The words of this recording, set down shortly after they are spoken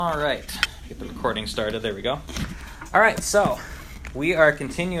All right, get the recording started. There we go. All right, so we are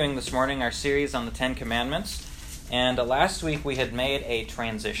continuing this morning our series on the Ten Commandments, and last week we had made a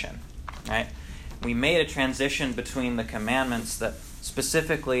transition, right? We made a transition between the commandments that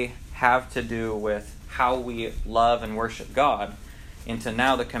specifically have to do with how we love and worship God into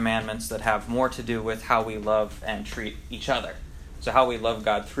now the commandments that have more to do with how we love and treat each other. So how we love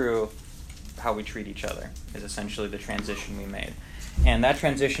God through how we treat each other is essentially the transition we made. And that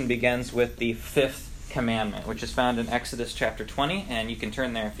transition begins with the fifth commandment, which is found in Exodus chapter 20, and you can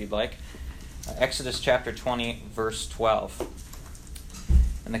turn there if you'd like. Exodus chapter 20, verse 12.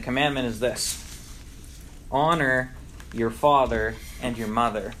 And the commandment is this: honor your father and your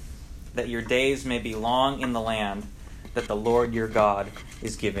mother, that your days may be long in the land that the Lord your God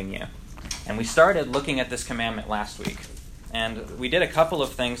is giving you. And we started looking at this commandment last week. And we did a couple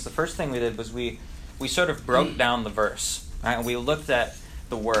of things. The first thing we did was we sort of broke down the verse. Right? And we looked at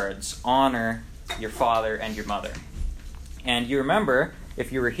the words, honor your father and your mother. And you remember,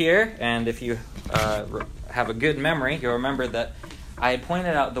 if you were here, and if you have a good memory, you'll remember that I had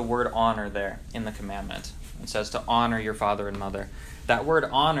pointed out the word honor there in the commandment. It says to honor your father and mother. That word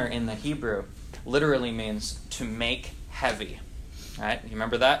honor in the Hebrew literally means to make heavy. Right? You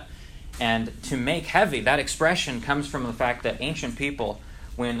remember that? And to make heavy, that expression comes from the fact that ancient people,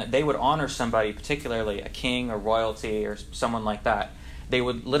 when they would honor somebody, particularly a king or royalty or someone like that, they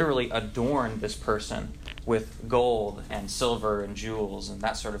would literally adorn this person with gold and silver and jewels and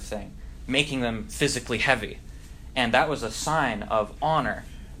that sort of thing, making them physically heavy. And that was a sign of honor,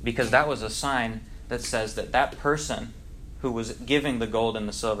 because that was a sign that says that that person who was giving the gold and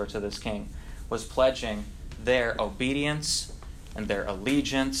the silver to this king was pledging their obedience and their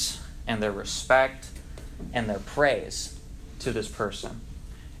allegiance and their respect and their praise to this person.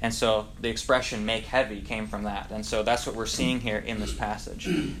 And so the expression make heavy came from that. And so that's what we're seeing here in this passage.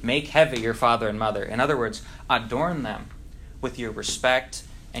 Make heavy your father and mother. In other words, adorn them with your respect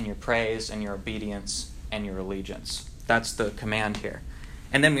and your praise and your obedience and your allegiance. That's the command here.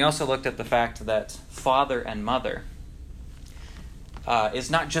 And then we also looked at the fact that father and mother is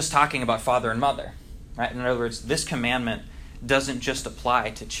not just talking about father and mother. Right? In other words, this commandment doesn't just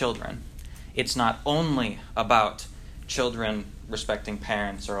apply to children. It's not only about children respecting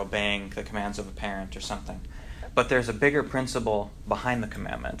parents or obeying the commands of a parent or something. But there's a bigger principle behind the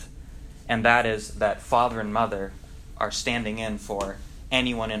commandment, and that is that father and mother are standing in for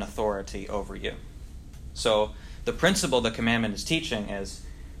anyone in authority over you. So the principle the commandment is teaching is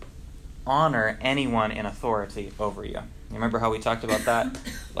honor anyone in authority over you. You remember how we talked about that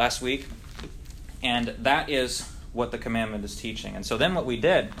last week? And that is what the commandment is teaching. And so then what we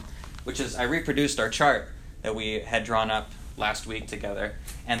did, which is I reproduced our chart that we had drawn up last week together.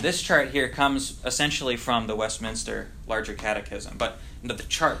 And this chart here comes essentially from the Westminster Larger Catechism. But the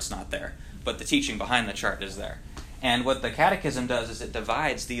chart's not there, but the teaching behind the chart is there. And what the Catechism does is it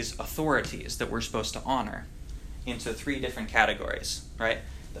divides these authorities that we're supposed to honor into three different categories, right?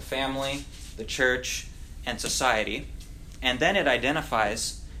 The family, the church, and society. And then it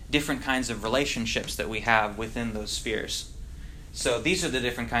identifies different kinds of relationships that we have within those spheres. So these are the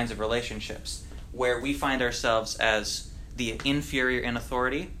different kinds of relationships where we find ourselves as the inferior in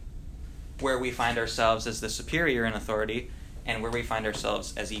authority, where we find ourselves as the superior in authority, and where we find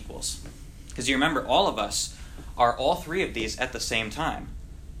ourselves as equals. Because you remember, all of us are all three of these at the same time,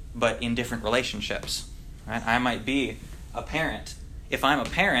 but in different relationships. Right? I might be a parent. If I'm a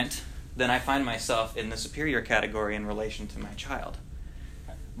parent, then I find myself in the superior category in relation to my child.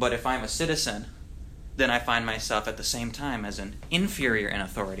 But if I'm a citizen, then I find myself at the same time as an inferior in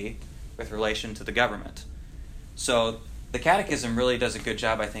authority with relation to the government. So the Catechism really does a good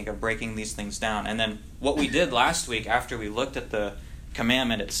job, I think, of breaking these things down. And then what we did last week after we looked at the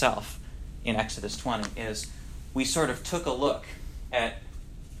commandment itself in Exodus 20 is we sort of took a look at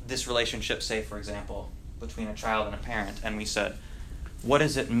this relationship, say, for example, between a child and a parent, and we said, what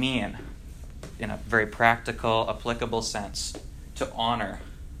does it mean in a very practical, applicable sense to honor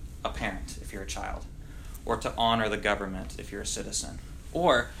a parent if you're a child, or to honor the government if you're a citizen?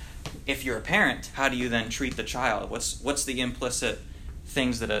 Or if you're a parent, how do you then treat the child? What's the implicit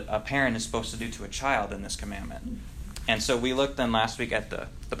things that a parent is supposed to do to a child in this commandment? And so we looked then last week at the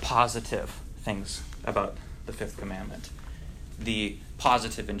positive things about the fifth commandment, the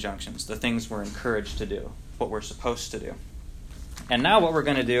positive injunctions, the things we're encouraged to do, what we're supposed to do. And now what we're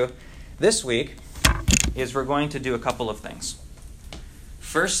going to do this week is we're going to do a couple of things.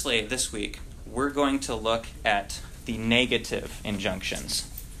 Firstly, this week, we're going to look at the negative injunctions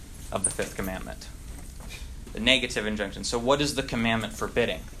of the fifth commandment. The negative injunctions. So what is the commandment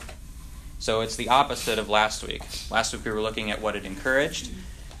forbidding? So it's the opposite of last week. Last week we were looking at what it encouraged.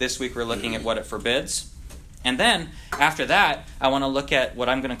 This week we're looking at what it forbids. And then, after that, I want to look at what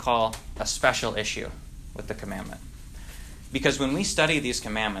I'm going to call a special issue with the commandment. Because when we study these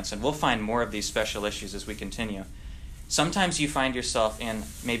commandments, and we'll find more of these special issues as we continue, sometimes you find yourself in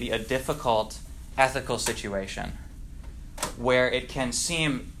maybe a difficult ethical situation where it can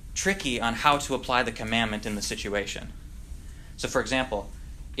seem tricky on how to apply the commandment in the situation. So, for example,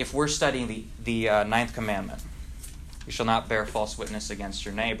 if we're studying the ninth commandment, you shall not bear false witness against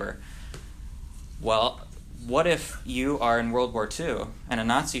your neighbor. Well, what if you are in World War II and a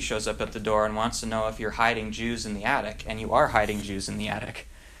Nazi shows up at the door and wants to know if you're hiding Jews in the attic, and you are hiding Jews in the attic?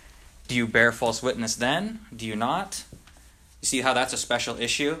 Do you bear false witness then? Do you not? You see how that's a special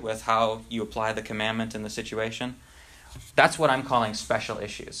issue with how you apply the commandment in the situation? That's what I'm calling special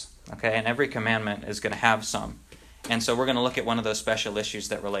issues. Okay, and every commandment is going to have some. And so we're going to look at one of those special issues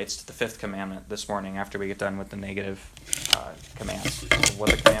that relates to the fifth commandment this morning after we get done with the negative commands, what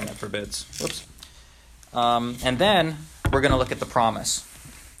the commandment forbids. Whoops. And then we're going to look at the promise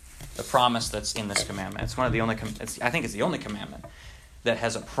that's in this commandment. It's one of the only, I think it's the only commandment that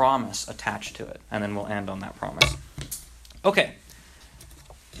has a promise attached to it. And then we'll end on that promise. Okay.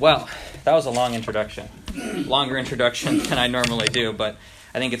 Well, that was a long introduction. Longer introduction than I normally do, but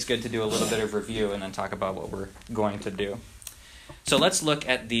I think it's good to do a little bit of review and then talk about what we're going to do. So let's look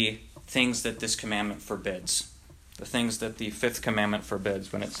at the things that this commandment forbids. The things that the fifth commandment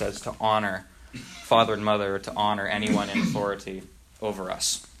forbids when it says to honor father and mother, or to honor anyone in authority over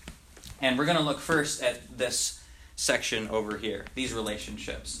us. And we're going to look first at this section over here, these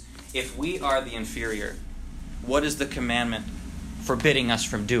relationships. If we are the inferior, what is the commandment forbidding us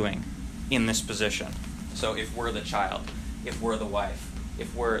from doing in this position? So if we're the child, if we're the wife,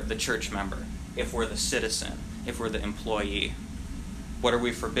 if we're the church member, if we're the citizen, if we're the employee, what are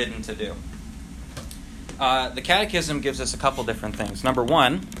we forbidden to do? The Catechism gives us a couple different things. Number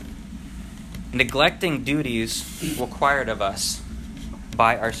one, neglecting duties required of us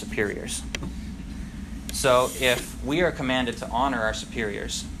by our superiors. So if we are commanded to honor our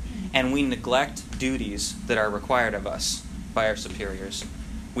superiors, and we neglect duties that are required of us by our superiors,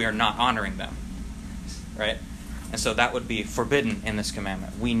 we are not honoring them, right? And so that would be forbidden in this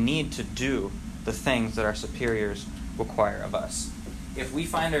commandment. We need to do the things that our superiors require of us. If we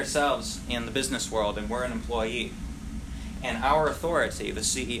find ourselves in the business world and we're an employee, and our authority, the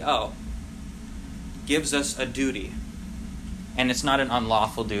CEO, gives us a duty, and it's not an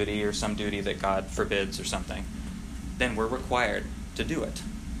unlawful duty or some duty that God forbids or something, then we're required to do it.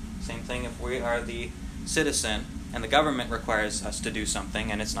 Same thing if we are the citizen and the government requires us to do something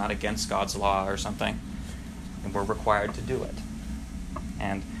and it's not against God's law or something, and we're required to do it.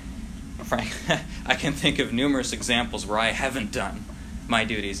 And Frank, I can think of numerous examples where I haven't done my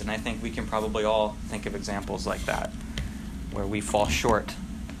duties, and I think we can probably all think of examples like that where we fall short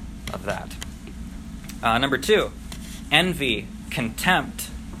of that. Number two, envy, contempt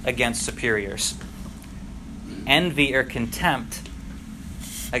against superiors. Envy or contempt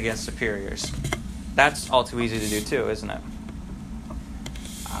against superiors. That's all too easy to do too, isn't it?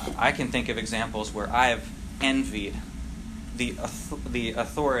 I can think of examples where I've envied the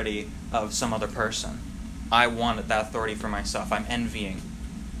authority of some other person. I wanted that authority for myself. I'm envying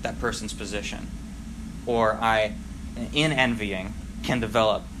that person's position. Or I, in envying, can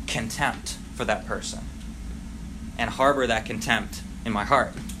develop contempt for that person and harbor that contempt in my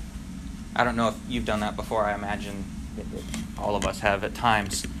heart. I don't know if you've done that before. I imagine all of us have at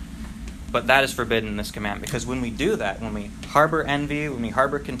times. But that is forbidden in this commandment, because when we do that, when we harbor envy, when we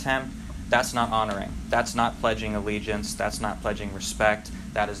harbor contempt, that's not honoring. That's not pledging allegiance. That's not pledging respect.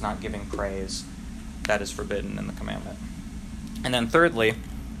 That is not giving praise. That is forbidden in the commandment. And then thirdly,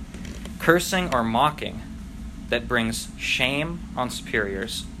 cursing or mocking that brings shame on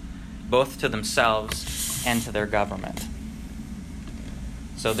superiors, both to themselves and to their government.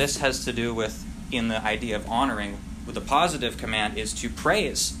 So this has to do with, in the idea of honoring, with the positive command is to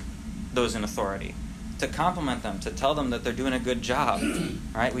praise those in authority, to compliment them, to tell them that they're doing a good job.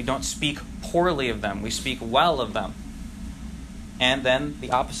 Right? We don't speak poorly of them. We speak well of them. And then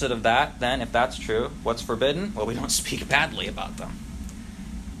the opposite of that, then, if that's true, what's forbidden? Well, we don't speak badly about them.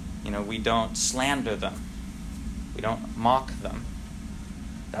 We don't slander them. We don't mock them.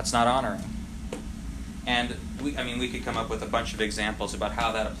 That's not honoring. And we could come up with a bunch of examples about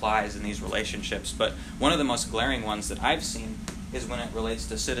how that applies in these relationships, but one of the most glaring ones that I've seen is when it relates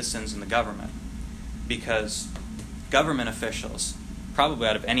to citizens in the government. Because government officials, probably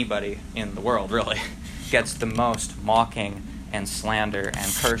out of anybody in the world really, gets the most mocking and slander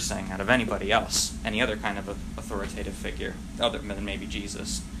and cursing out of anybody else, any other kind of authoritative figure, other than maybe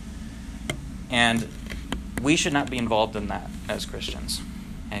Jesus. And we should not be involved in that as Christians.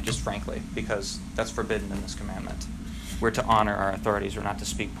 And just frankly, because that's forbidden in this commandment. We're to honor our authorities. We're not to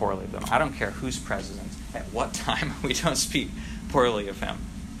speak poorly of them. I don't care who's president, at what time, we don't speak poorly of him.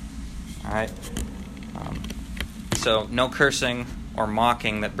 All right? So no cursing or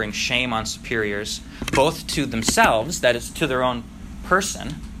mocking that brings shame on superiors, both to themselves, that is, to their own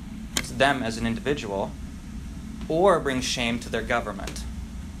person, to them as an individual, or brings shame to their government.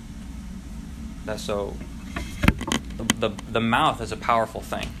 That's so. The mouth is a powerful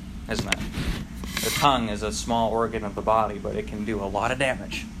thing, isn't it? The tongue is a small organ of the body, but it can do a lot of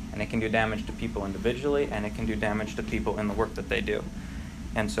damage. And it can do damage to people individually, and it can do damage to people in the work that they do.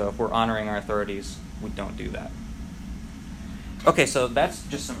 And so if we're honoring our authorities, we don't do that. Okay, so that's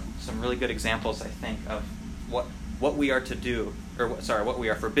just some really good examples, I think, of what we are to do, what we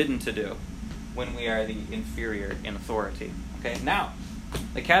are forbidden to do when we are the inferior in authority. Okay, now,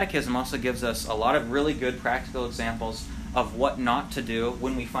 the Catechism also gives us a lot of really good practical examples of what not to do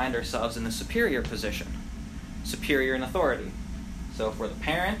when we find ourselves in the superior position, superior in authority. So if we're the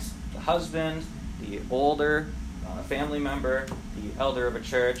parent, the husband, the older family member, the elder of a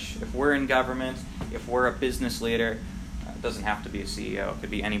church, if we're in government, if we're a business leader, it doesn't have to be a CEO, it could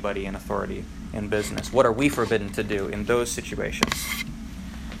be anybody in authority in business. What are we forbidden to do in those situations?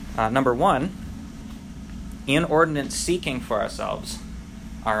 Number one, inordinate seeking for ourselves,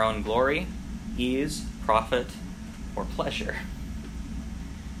 our own glory, ease, profit, or pleasure.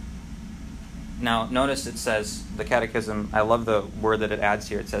 Now, notice it says, the Catechism, I love the word that it adds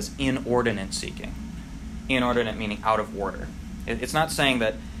here, it says inordinate seeking. Inordinate meaning out of order. It's not saying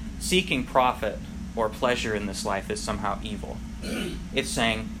that seeking profit or pleasure in this life is somehow evil. It's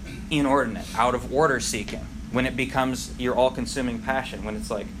saying inordinate, out of order seeking. When it becomes your all-consuming passion, when it's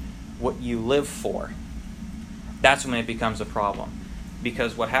like what you live for, that's when it becomes a problem.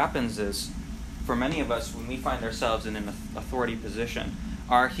 Because what happens is, for many of us, when we find ourselves in an authority position,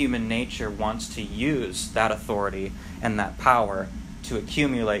 our human nature wants to use that authority and that power to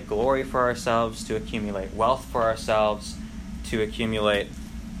accumulate glory for ourselves, to accumulate wealth for ourselves, to accumulate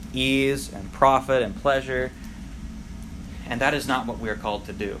ease and profit and pleasure. And that is not what we are called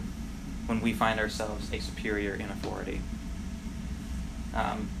to do when we find ourselves a superior in authority.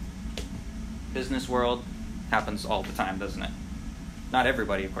 Business world happens all the time, doesn't it? Not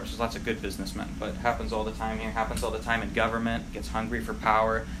everybody, of course. There's lots of good businessmen, but it happens all the time here. It happens all the time in government. Gets hungry for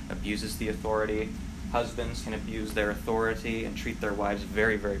power, abuses the authority. Husbands can abuse their authority and treat their wives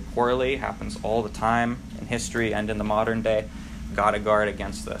very, very poorly. Happens all the time in history and in the modern day. Gotta guard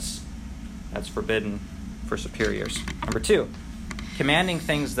against this. That's forbidden for superiors. Number two, commanding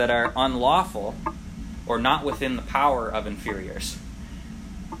things that are unlawful or not within the power of inferiors.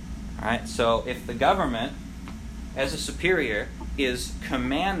 All right, so if the government, as a superior, is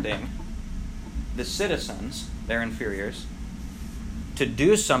commanding the citizens, their inferiors, to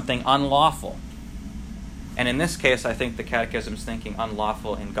do something unlawful. And in this case, I think the Catechism is thinking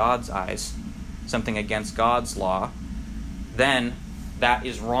unlawful in God's eyes, something against God's law, then that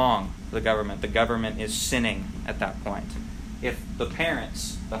is wrong, the government. The government is sinning at that point. If the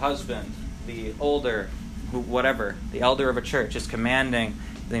parents, the husband, the older, whatever, the elder of a church is commanding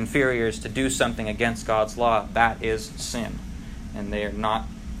the inferiors to do something against God's law, that is sin. And they are not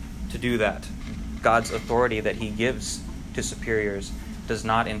to do that. God's authority that he gives to superiors does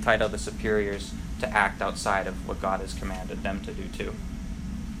not entitle the superiors to act outside of what God has commanded them to do too.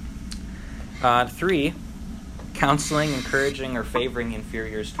 3, counseling, encouraging, or favoring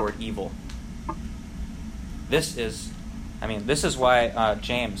inferiors toward evil. This is why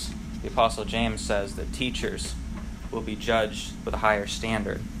James, the Apostle James, says that teachers will be judged with a higher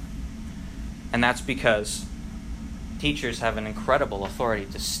standard. And that's because teachers have an incredible authority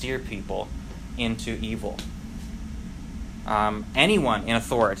to steer people into evil. Anyone in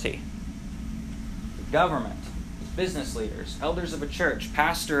authority, government, business leaders, elders of a church,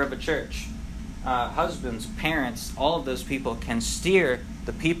 pastor of a church, husbands, parents, all of those people can steer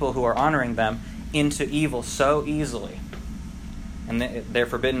the people who are honoring them into evil so easily. And they're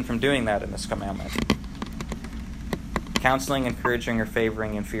forbidden from doing that in this commandment. Counseling, encouraging, or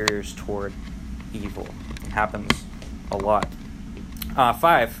favoring inferiors toward evil. It happens a lot.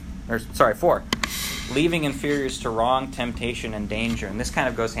 4. Leaving inferiors to wrong, temptation, and danger. And this kind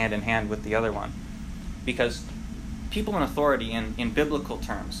of goes hand in hand with the other one. Because people in authority, in biblical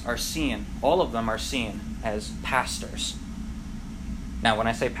terms, all of them are seen as pastors. Now, when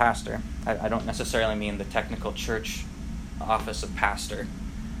I say pastor, I don't necessarily mean the technical church office of pastor.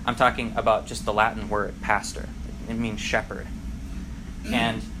 I'm talking about just the Latin word pastor. It means shepherd.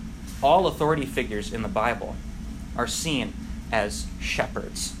 And all authority figures in the Bible are seen as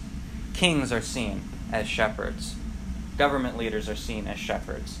shepherds. Kings are seen as shepherds. government leaders are seen as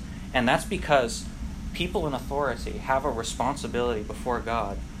shepherds. And that's because people in authority have a responsibility before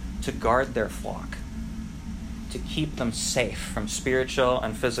God to guard their flock, to keep them safe from spiritual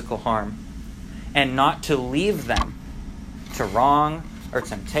and physical harm, and not to leave them to wrong or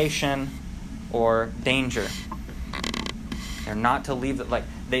temptation or danger. They're not to leave them,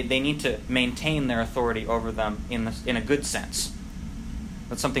 they need to maintain their authority over them in a good sense.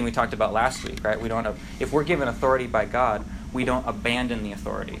 That's something we talked about last week, right? If we're given authority by God, we don't abandon the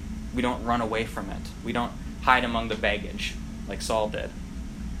authority. We don't run away from it. We don't hide among the baggage like Saul did.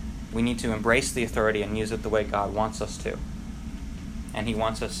 We need to embrace the authority and use it the way God wants us to. And he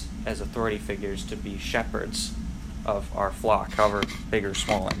wants us as authority figures to be shepherds of our flock, however big or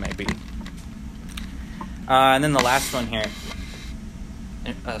small it may be. And then the last one here.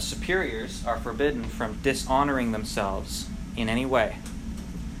 Superiors are forbidden from dishonoring themselves in any way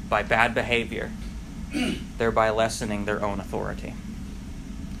by bad behavior, thereby lessening their own authority.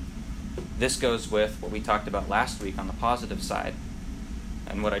 This goes with what we talked about last week on the positive side,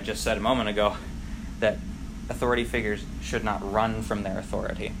 and what I just said a moment ago, that authority figures should not run from their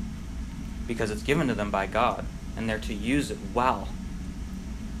authority, because it's given to them by God, and they're to use it well.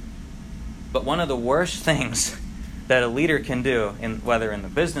 But one of the worst things that a leader can do, whether in the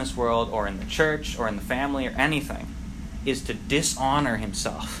business world or in the church or in the family or anything, is to dishonor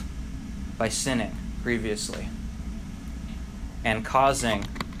himself by sinning grievously and causing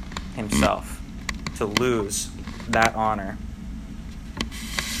himself to lose that honor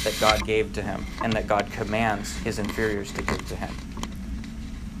that God gave to him and that God commands his inferiors to give to him.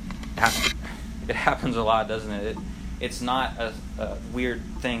 It happens a lot, doesn't it? It's not a weird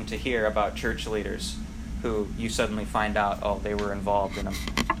thing to hear about church leaders who you suddenly find out, they were involved in a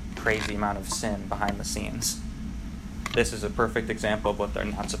crazy amount of sin behind the scenes. This is a perfect example of what they're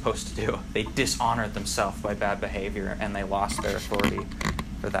not supposed to do. They dishonored themselves by bad behavior, and they lost their authority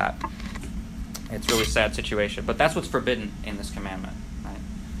for that. It's a really sad situation, but that's what's forbidden in this commandment. Right?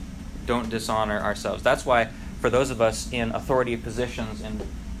 Don't dishonor ourselves. That's why, for those of us in authority positions in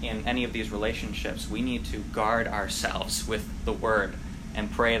any of these relationships, we need to guard ourselves with the Word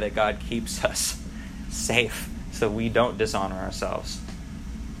and pray that God keeps us safe so we don't dishonor ourselves.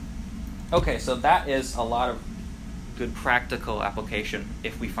 Okay, so that is a lot of good practical application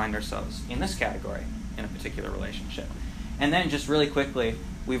if we find ourselves in this category in a particular relationship. And then just really quickly,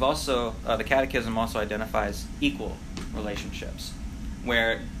 we've also, the Catechism also identifies equal relationships,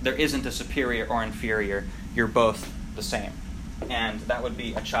 where there isn't a superior or inferior, you're both the same. And that would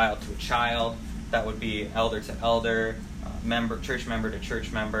be a child to a child, that would be elder to elder, church member to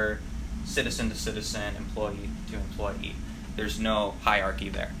church member, citizen to citizen, employee to employee. There's no hierarchy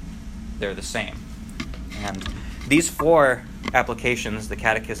there. They're the same. And these 4 applications the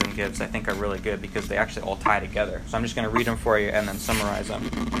Catechism gives, I think, are really good because they actually all tie together. So I'm just going to read them for you and then summarize them.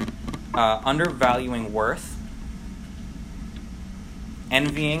 Undervaluing worth,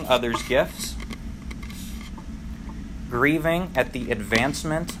 envying others' gifts, grieving at the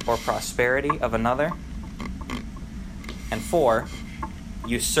advancement or prosperity of another, and 4,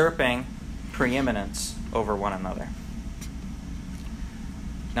 usurping preeminence over one another.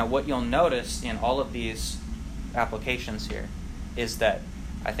 Now, what you'll notice in all of these applications here is that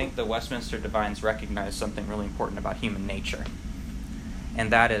I think the Westminster Divines recognize something really important about human nature,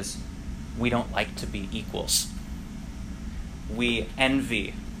 and that is we don't like to be equals. We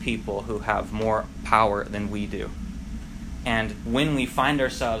envy people who have more power than we do. And when we find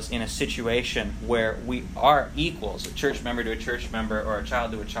ourselves in a situation where we are equals, a church member to a church member or a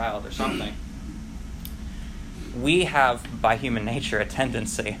child to a child or something, we have, by human nature, a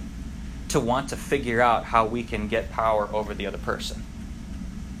tendency to want to figure out how we can get power over the other person.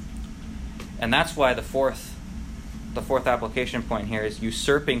 And that's why the fourth application point here is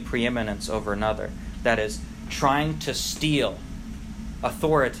usurping preeminence over another. That is, trying to steal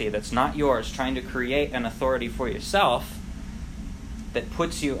authority that's not yours, trying to create an authority for yourself that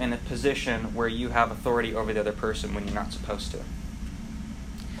puts you in a position where you have authority over the other person when you're not supposed to.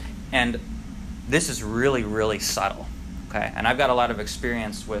 And this is really, really subtle. Okay? And I've got a lot of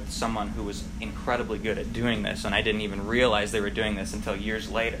experience with someone who was incredibly good at doing this, and I didn't even realize they were doing this until years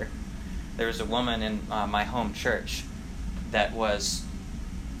later. There was a woman in my home church that was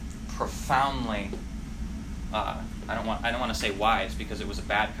profoundly, I don't want to say wise because it was a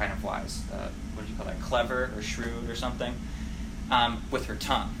bad kind of wise. What do you call that? Clever or shrewd or something? With her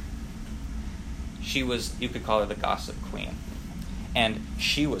tongue. She was, you could call her the gossip queen. And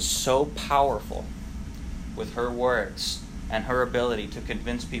she was so powerful with her words and her ability to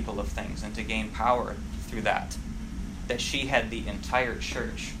convince people of things and to gain power through that she had the entire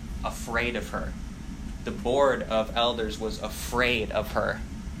church afraid of her the board of elders was afraid of her,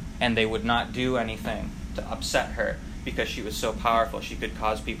 and they would not do anything to upset her because she was so powerful. She could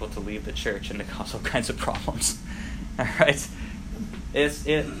cause people to leave the church and to cause all kinds of problems. All right?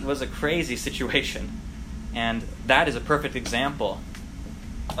 It was a crazy situation, and that is a perfect example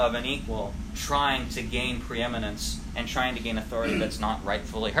of an equal trying to gain preeminence and trying to gain authority that's not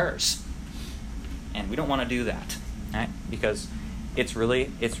rightfully hers. And we don't want to do that, right? Because it's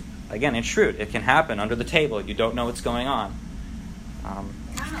shrewd. It can happen under the table. You don't know what's going on. Kind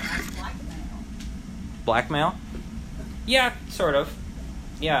of like blackmail. Blackmail? Yeah, sort of.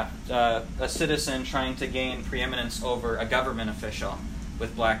 Yeah, a citizen trying to gain preeminence over a government official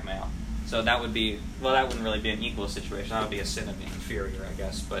with blackmail. So that would be, well, that wouldn't really be an equal situation. That would be a sin of being inferior, I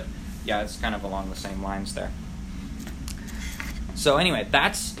guess. But yeah, it's kind of along the same lines there. So anyway,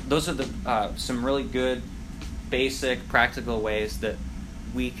 those are some really good, basic, practical ways that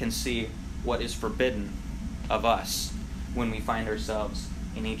we can see what is forbidden of us when we find ourselves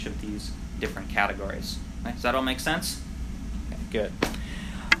in each of these different categories. Right? Does that all make sense? Okay, good.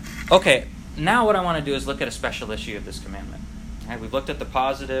 Okay, now what I want to do is look at a special issue of this commandment. Right, we've looked at the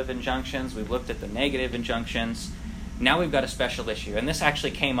positive injunctions, we've looked at the negative injunctions. Now we've got a special issue. And this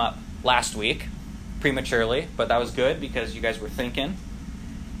actually came up last week, prematurely, but that was good because you guys were thinking.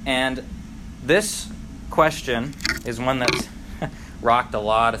 And this question is one that's rocked a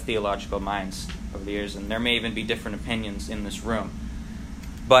lot of theological minds over the years, and there may even be different opinions in this room.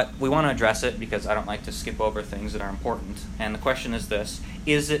 But we want to address it because I don't like to skip over things that are important. And the question is this: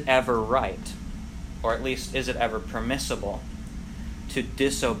 is it ever right, or at least is it ever permissible, to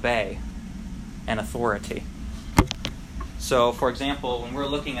disobey an authority? So, for example, when we're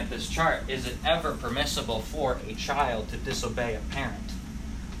looking at this chart, is it ever permissible for a child to disobey a parent?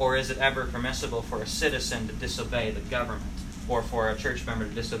 Or is it ever permissible for a citizen to disobey the government? Or for a church member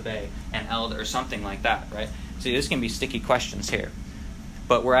to disobey an elder, or something like that, right? See, this can be sticky questions here.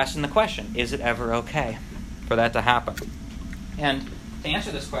 But we're asking the question, is it ever okay for that to happen? And to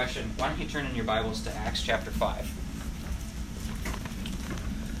answer this question, why don't you turn in your Bibles to Acts chapter 5.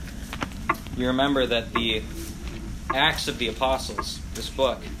 You remember that the Acts of the Apostles, this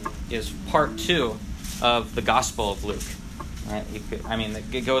book, is part 2 of the Gospel of Luke. Right?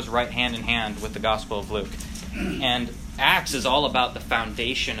 It goes right hand in hand with the Gospel of Luke. And Acts is all about the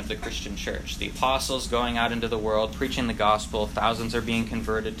foundation of the Christian church. The apostles going out into the world, preaching the gospel. Thousands are being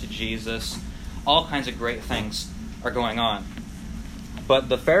converted to Jesus. All kinds of great things are going on. But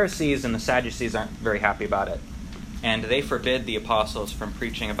the Pharisees and the Sadducees aren't very happy about it. And they forbid the apostles from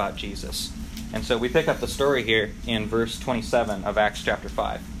preaching about Jesus. And so we pick up the story here in verse 27 of Acts chapter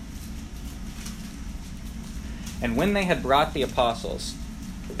 5. And when they had brought the apostles,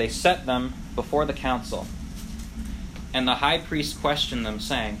 they set them before the council. And the high priest questioned them,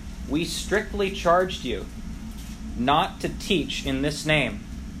 saying, "We strictly charged you not to teach in this name.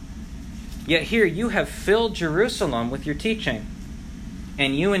 Yet here you have filled Jerusalem with your teaching,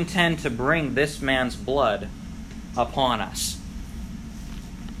 and you intend to bring this man's blood upon us."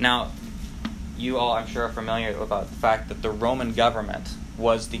 Now, you all, I'm sure, are familiar about the fact that the Roman government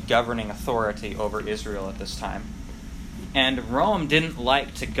was the governing authority over Israel at this time. And Rome didn't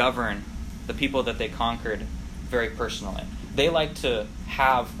like to govern the people that they conquered very personally. They liked to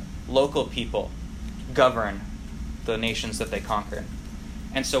have local people govern the nations that they conquered.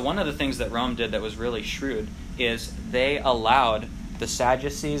 And so one of the things that Rome did that was really shrewd is they allowed the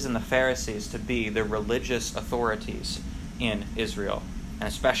Sadducees and the Pharisees to be the religious authorities in Israel, and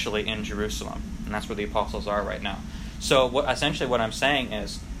especially in Jerusalem. And that's where the apostles are right now. So essentially what I'm saying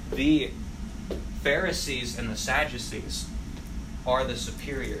is the Pharisees and the Sadducees are the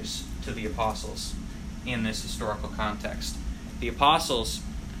superiors to the apostles in this historical context. The apostles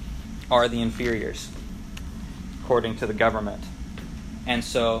are the inferiors, according to the government. And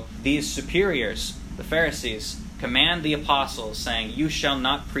so these superiors, the Pharisees, command the apostles, saying, "You shall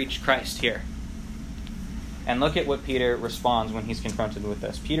not preach Christ here." And look at what Peter responds when he's confronted with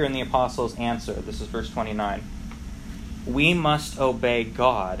this. Peter and the apostles answer, this is verse 29, "We must obey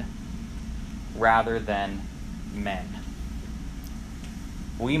God rather than men."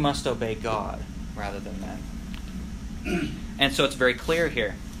 We must obey God rather than men. And so it's very clear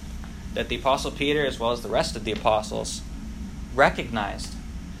here that the Apostle Peter, as well as the rest of the apostles, recognized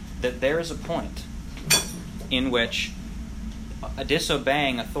that there is a point in which a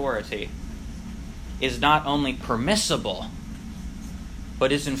disobeying authority is not only permissible,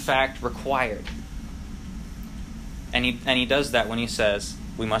 but is in fact required. And he does that when he says,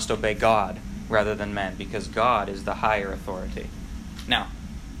 we must obey God rather than men, because God is the higher authority. Now,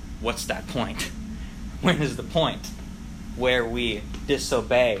 what's that point? When is the point? where we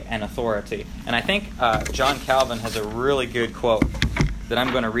disobey an authority. And I think John Calvin has a really good quote that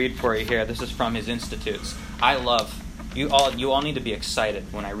I'm going to read for you here. This is from his Institutes. I love, you all need to be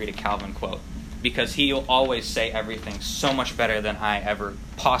excited when I read a Calvin quote, because he'll always say everything so much better than I ever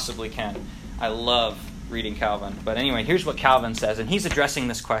possibly can. I love reading Calvin. But anyway, here's what Calvin says, and he's addressing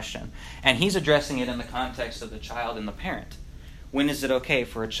this question. And he's addressing it in the context of the child and the parent. When is it okay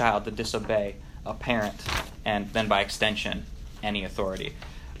for a child to disobey a parent, and then by extension, any authority?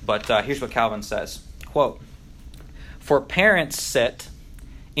 But here's what Calvin says, quote, "For parents sit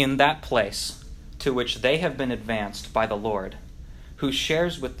in that place to which they have been advanced by the Lord, who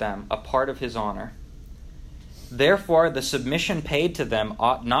shares with them a part of his honor. Therefore, the submission paid to them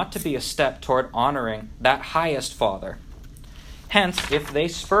ought not to be a step toward honoring that highest Father. Hence, if they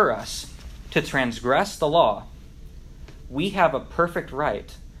spur us to transgress the law, we have a perfect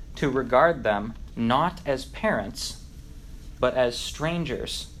right to regard them not as parents, but as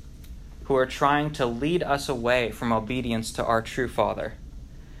strangers who are trying to lead us away from obedience to our true Father.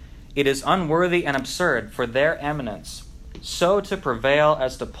 It is unworthy and absurd for their eminence so to prevail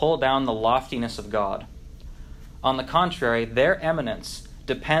as to pull down the loftiness of God. On the contrary, their eminence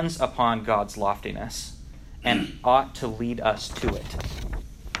depends upon God's loftiness and ought to lead us to it."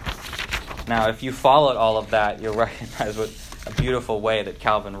 Now, if you followed all of that, you'll recognize what a beautiful way that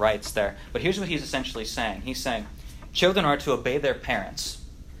Calvin writes there. But here's what he's essentially saying. He's saying children are to obey their parents,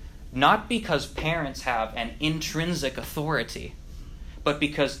 not because parents have an intrinsic authority, but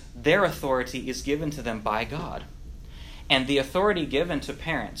because their authority is given to them by God. And the authority given to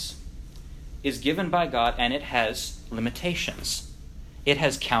parents is given by God, and it has limitations. It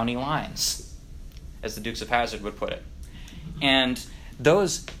has county lines, as the Dukes of Hazzard would put it. And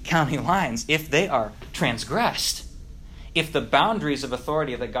those county lines, if they are transgressed, if the boundaries of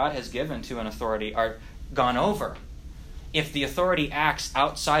authority that God has given to an authority are gone over, if the authority acts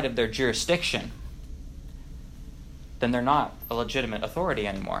outside of their jurisdiction, then they're not a legitimate authority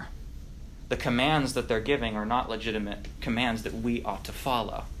anymore. The commands that they're giving are not legitimate commands that we ought to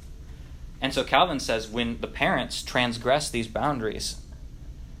follow. And so Calvin says when the parents transgress these boundaries,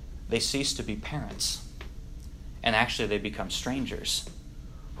 they cease to be parents. And actually they become strangers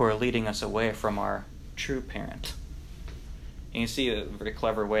who are leading us away from our true parent. And you see a very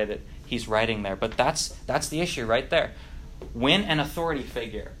clever way that he's writing there. But that's the issue right there. When an authority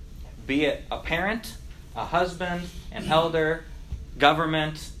figure, be it a parent, a husband, an elder,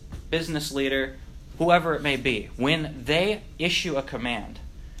 government, business leader, whoever it may be, when they issue a command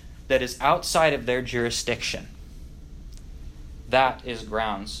that is outside of their jurisdiction, that is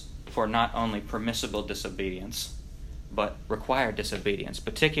grounds for not only permissible disobedience, but required disobedience,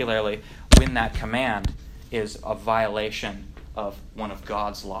 particularly when that command is a violation of one of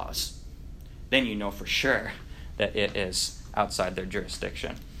God's laws. Then you know for sure that it is outside their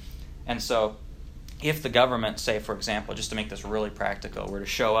jurisdiction. And so, if the government, say for example, just to make this really practical, were to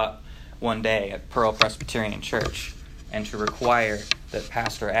show up one day at Pearl Presbyterian Church and to require that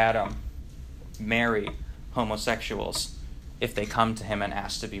Pastor Adam marry homosexuals if they come to him and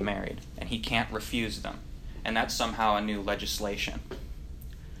ask to be married, and he can't refuse them, and that's somehow a new legislation.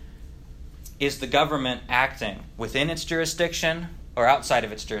 Is the government acting within its jurisdiction or outside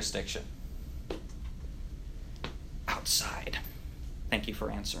of its jurisdiction? Outside. Thank you for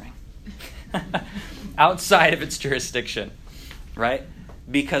answering. Outside of its jurisdiction, right?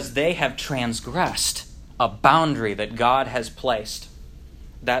 Because they have transgressed a boundary that God has placed.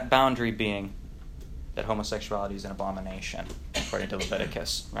 That boundary being that homosexuality is an abomination, according to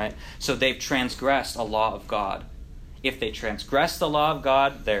Leviticus, right? So they've transgressed a law of God. If they transgress the law of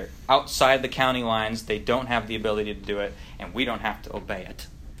God, they're outside the county lines, they don't have the ability to do it, and we don't have to obey it.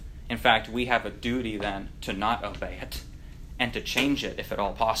 In fact, we have a duty then to not obey it and to change it if at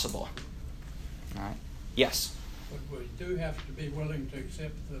all possible. All right? Yes? But we do have to be willing to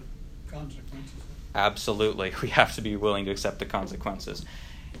accept the consequences. Absolutely. We have to be willing to accept the consequences.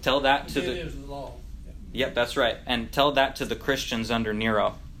 Tell that to It is the law. Yep, that's right. And tell that to the Christians under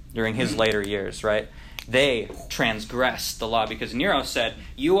Nero during his later years, right? They transgressed the law because Nero said,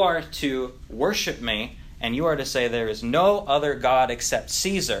 you are to worship me and you are to say there is no other God except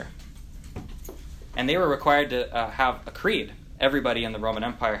Caesar. And they were required to have a creed. Everybody in the Roman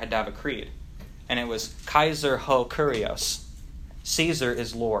Empire had to have a creed. And it was Kaiser ho Kurios. Caesar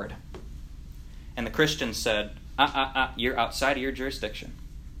is Lord. And the Christians said, you're outside of your jurisdiction.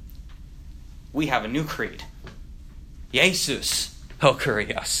 We have a new creed. Jesus ho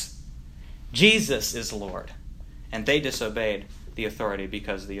Kurios. Jesus is Lord. And they disobeyed the authority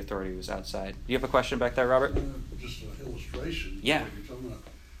because the authority was outside. Do you have a question back there, Robert? Just an illustration. Yeah.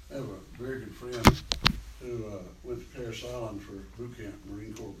 I have a very good friend who went to Parris Island for boot camp,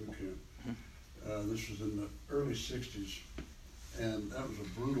 Marine Corps boot camp. This was in the early 60s, and that was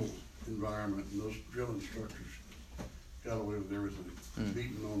a brutal environment, and those drill instructors got away with everything,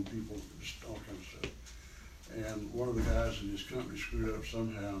 beating on people, just all kinds of stuff. And one of the guys in his company screwed up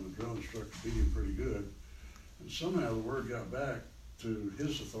somehow, and the drill instructor beat him pretty good. And somehow the word got back to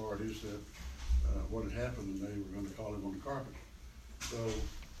his authorities that what had happened, and they were going to call him on the carpet. So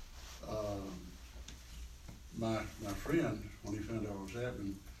my friend, when he found out what was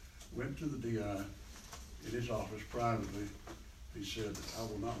happening, went to the DI in his office privately. He said, "I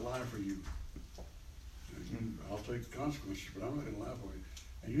will not lie for you. I'll take the consequences, but I'm not going to lie for you."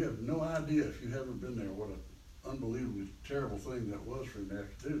 And you have no idea, if you haven't been there, what an unbelievably terrible thing that was for him to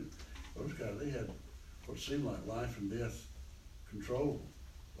have to do. Those guys, they had what seemed like life and death control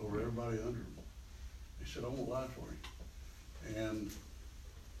over everybody under them. He said, "I won't lie for you." And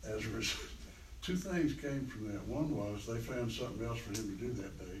as a result, two things came from that. One was they found something else for him to do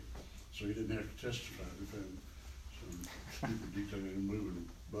that day, so he didn't have to testify. They found some stupid detail in him moving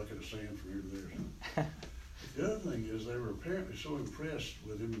a bucket of sand from here to there or something. The other thing is they were apparently so impressed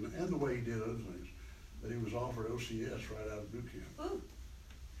with him and the way he did other things that he was offered OCS right out of boot camp. Ooh.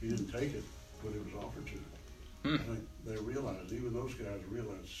 He didn't take it, but it was offered to him. I think they realized, even those guys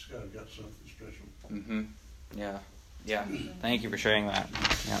realized, this guy's got something special. Mm-hmm. Yeah. Thank you for sharing that.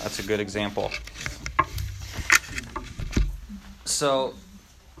 Yeah, that's a good example. So,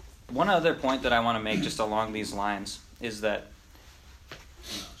 one other point that I want to make just along these lines is that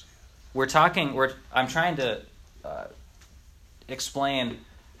I'm trying to explain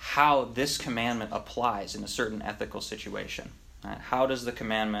how this commandment applies in a certain ethical situation. Right? How does the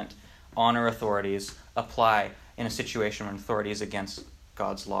commandment, honor authorities, apply in a situation when authority is against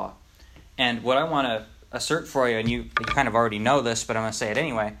God's law? And what I want to assert for you, and you kind of already know this, but I'm going to say it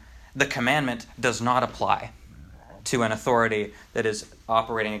anyway, the commandment does not apply to an authority that is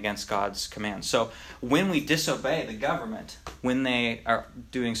operating against God's commands. So when we disobey the government, when they are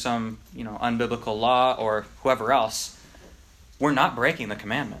doing some, unbiblical law or whoever else, we're not breaking the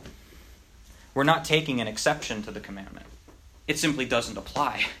commandment. We're not taking an exception to the commandment. It simply doesn't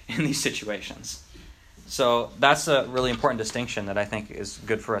apply in these situations. So that's a really important distinction that I think is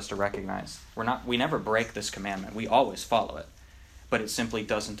good for us to recognize. We never break this commandment. We always follow it. But it simply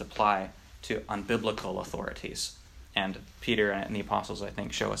doesn't apply to unbiblical authorities. And Peter and the apostles, I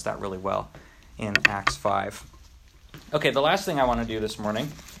think, show us that really well in Acts 5. Okay, the last thing I want to do this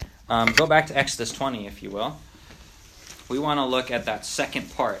morning, go back to Exodus 20, if you will. We want to look at that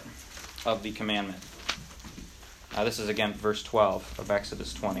second part of the commandment. This is, again, verse 12 of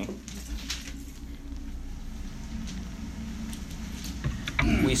Exodus 20.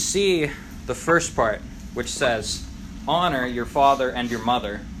 We see the first part, which says, honor your father and your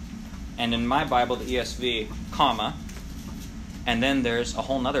mother. And in my Bible, the ESV, comma, and then there's a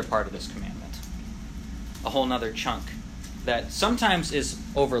whole nother part of this commandment, a whole nother chunk that sometimes is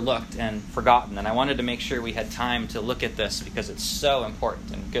overlooked and forgotten. And I wanted to make sure we had time to look at this because it's so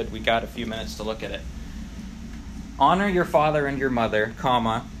important and good. We got a few minutes to look at it. Honor your father and your mother,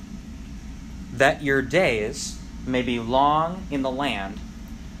 comma, that your days may be long in the land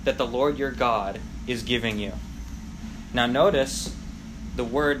that the Lord your God is giving you. Now notice the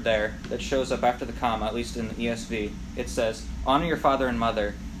word there that shows up after the comma, at least in the ESV. It says, honor your father and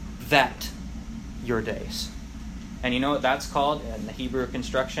mother, that your days. And you know what that's called in the Hebrew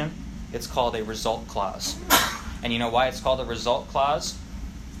construction? It's called a result clause. And you know why it's called a result clause?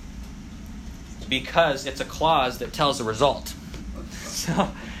 Because it's a clause that tells a result.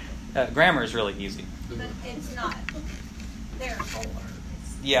 So, grammar is really easy. But it's not therefore.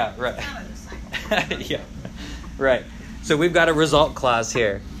 Yeah, right. It's kind of the same. Yeah, right. So we've got a result clause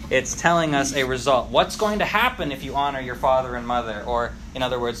here. It's telling us a result. What's going to happen if you honor your father and mother? Or, in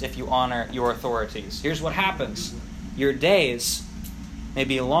other words, if you honor your authorities? Here's what happens. Your days may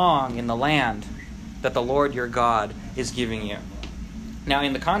be long in the land that the Lord your God is giving you. Now,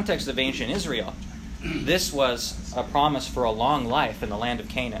 in the context of ancient Israel, this was a promise for a long life in the land of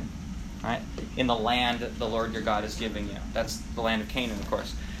Canaan. Right? In the land that the Lord your God is giving you. That's the land of Canaan, of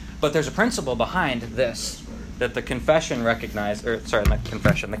course. But there's a principle behind this that the Catechism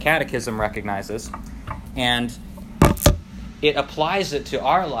recognizes, and it applies it to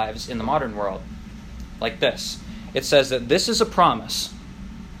our lives in the modern world like this. It says that this is a promise,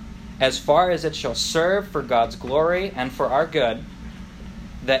 as far as it shall serve for God's glory and for our good,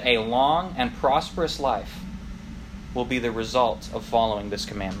 that a long and prosperous life will be the result of following this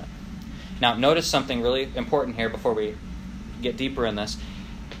commandment. Now, notice something really important here before we get deeper in this.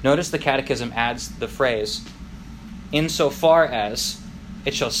 Notice the Catechism adds the phrase, insofar as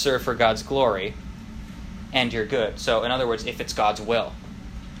it shall serve for God's glory, and you're good. So in other words, if it's God's will.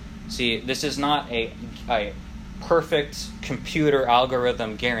 See, this is not a perfect computer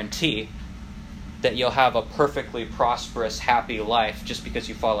algorithm guarantee that you'll have a perfectly prosperous, happy life just because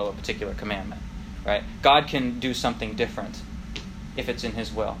you follow a particular commandment, right? God can do something different if it's in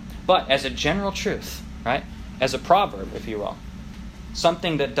his will. But as a general truth, right, as a proverb, if you will,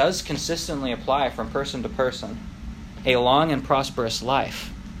 something that does consistently apply from person to person, a long and prosperous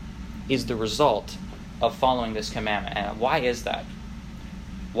life is the result of following this commandment. And why is that?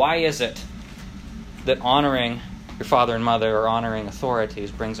 Why is it that honoring your father and mother or honoring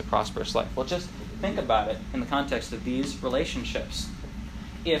authorities brings a prosperous life? Well, just think about it in the context of these relationships.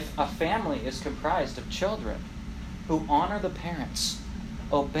 If a family is comprised of children who honor the parents,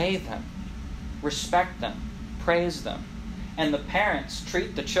 obey them, respect them, praise them, and the parents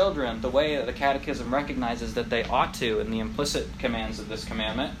treat the children the way that the Catechism recognizes that they ought to in the implicit commands of this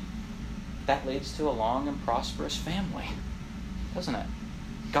commandment, that leads to a long and prosperous family, doesn't it?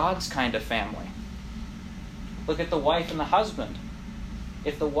 God's kind of family. Look at the wife and the husband.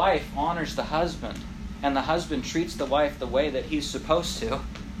 If the wife honors the husband and the husband treats the wife the way that he's supposed to,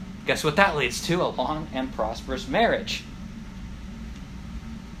 guess what that leads to? A long and prosperous marriage.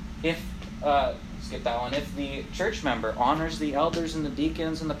 If the church member honors the elders and the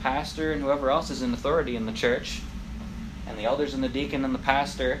deacons and the pastor and whoever else is in authority in the church, and the elders and the deacon and the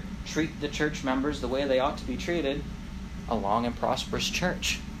pastor treat the church members the way they ought to be treated, a long and prosperous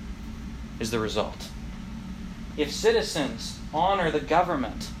church is the result. If citizens honor the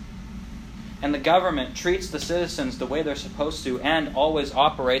government, and the government treats the citizens the way they're supposed to and always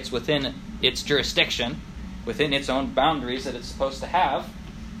operates within its jurisdiction, within its own boundaries that it's supposed to have,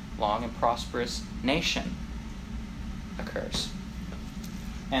 long and prosperous nation occurs.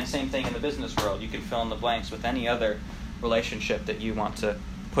 And same thing in the business world. You can fill in the blanks with any other relationship that you want to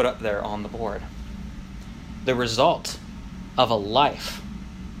put up there on the board. The result of a life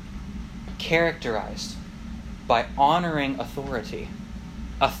characterized by honoring authority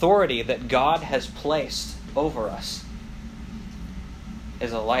that God has placed over us,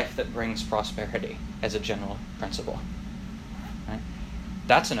 is a life that brings prosperity as a general principle. Right?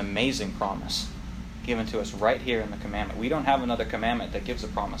 That's an amazing promise given to us right here in the commandment. We don't have another commandment that gives a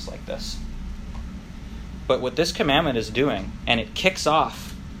promise like this. But what this commandment is doing, and it kicks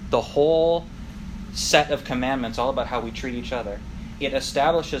off the whole set of commandments all about how we treat each other, it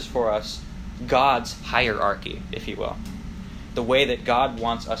establishes for us God's hierarchy, if you will. The way that God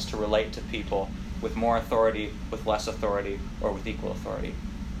wants us to relate to people with more authority, with less authority, or with equal authority.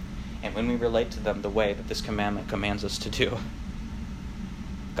 And when we relate to them the way that this commandment commands us to do,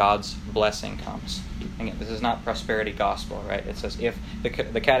 God's blessing comes. Again, this is not prosperity gospel, right? It says if the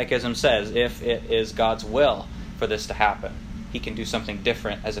Catechism says if it is God's will for this to happen, he can do something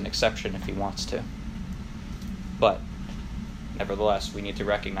different as an exception if he wants to. But nevertheless, we need to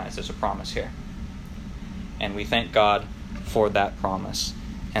recognize there's a promise here. And we thank God for that promise.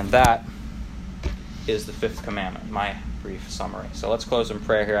 And that is the fifth commandment, my brief summary. So let's close in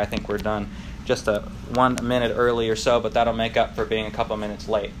prayer here. I think we're done just 1 minute early or so, but that'll make up for being a couple minutes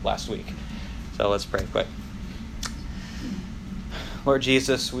late last week. So let's pray quick. Lord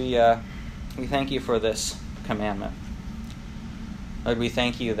Jesus, we thank you for this commandment. Lord, we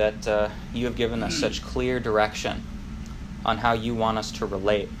thank you that you have given us such clear direction on how you want us to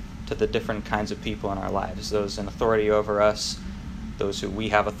relate to the different kinds of people in our lives, those in authority over us, those who we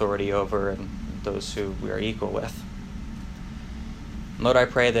have authority over, and those who we are equal with. Lord, I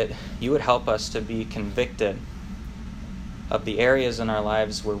pray that you would help us to be convicted of the areas in our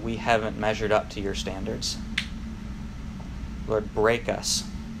lives where we haven't measured up to your standards. Lord, break us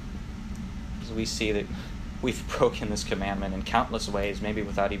as we see that we've broken this commandment in countless ways, maybe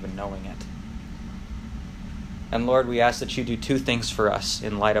without even knowing it. And Lord, we ask that you do two things for us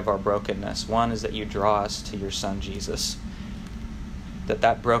in light of our brokenness. One is that you draw us to your Son, Jesus.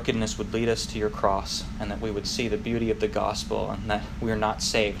 That brokenness would lead us to your cross, and that we would see the beauty of the gospel, and that we are not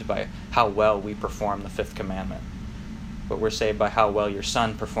saved by how well we perform the fifth commandment, but we're saved by how well your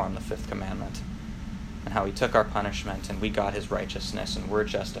Son performed the fifth commandment, and how he took our punishment, and we got his righteousness, and we're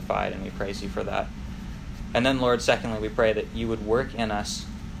justified, and we praise you for that. And then, Lord, secondly, we pray that you would work in us,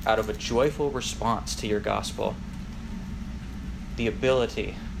 out of a joyful response to your gospel, the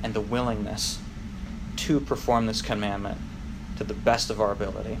ability and the willingness to perform this commandment to the best of our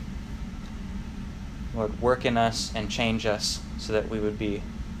ability. Lord, work in us and change us so that we would be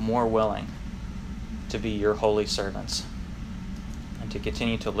more willing to be your holy servants and to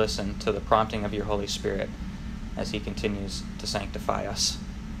continue to listen to the prompting of your Holy Spirit as he continues to sanctify us.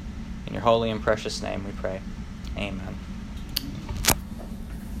 In your holy and precious name we pray. Amen.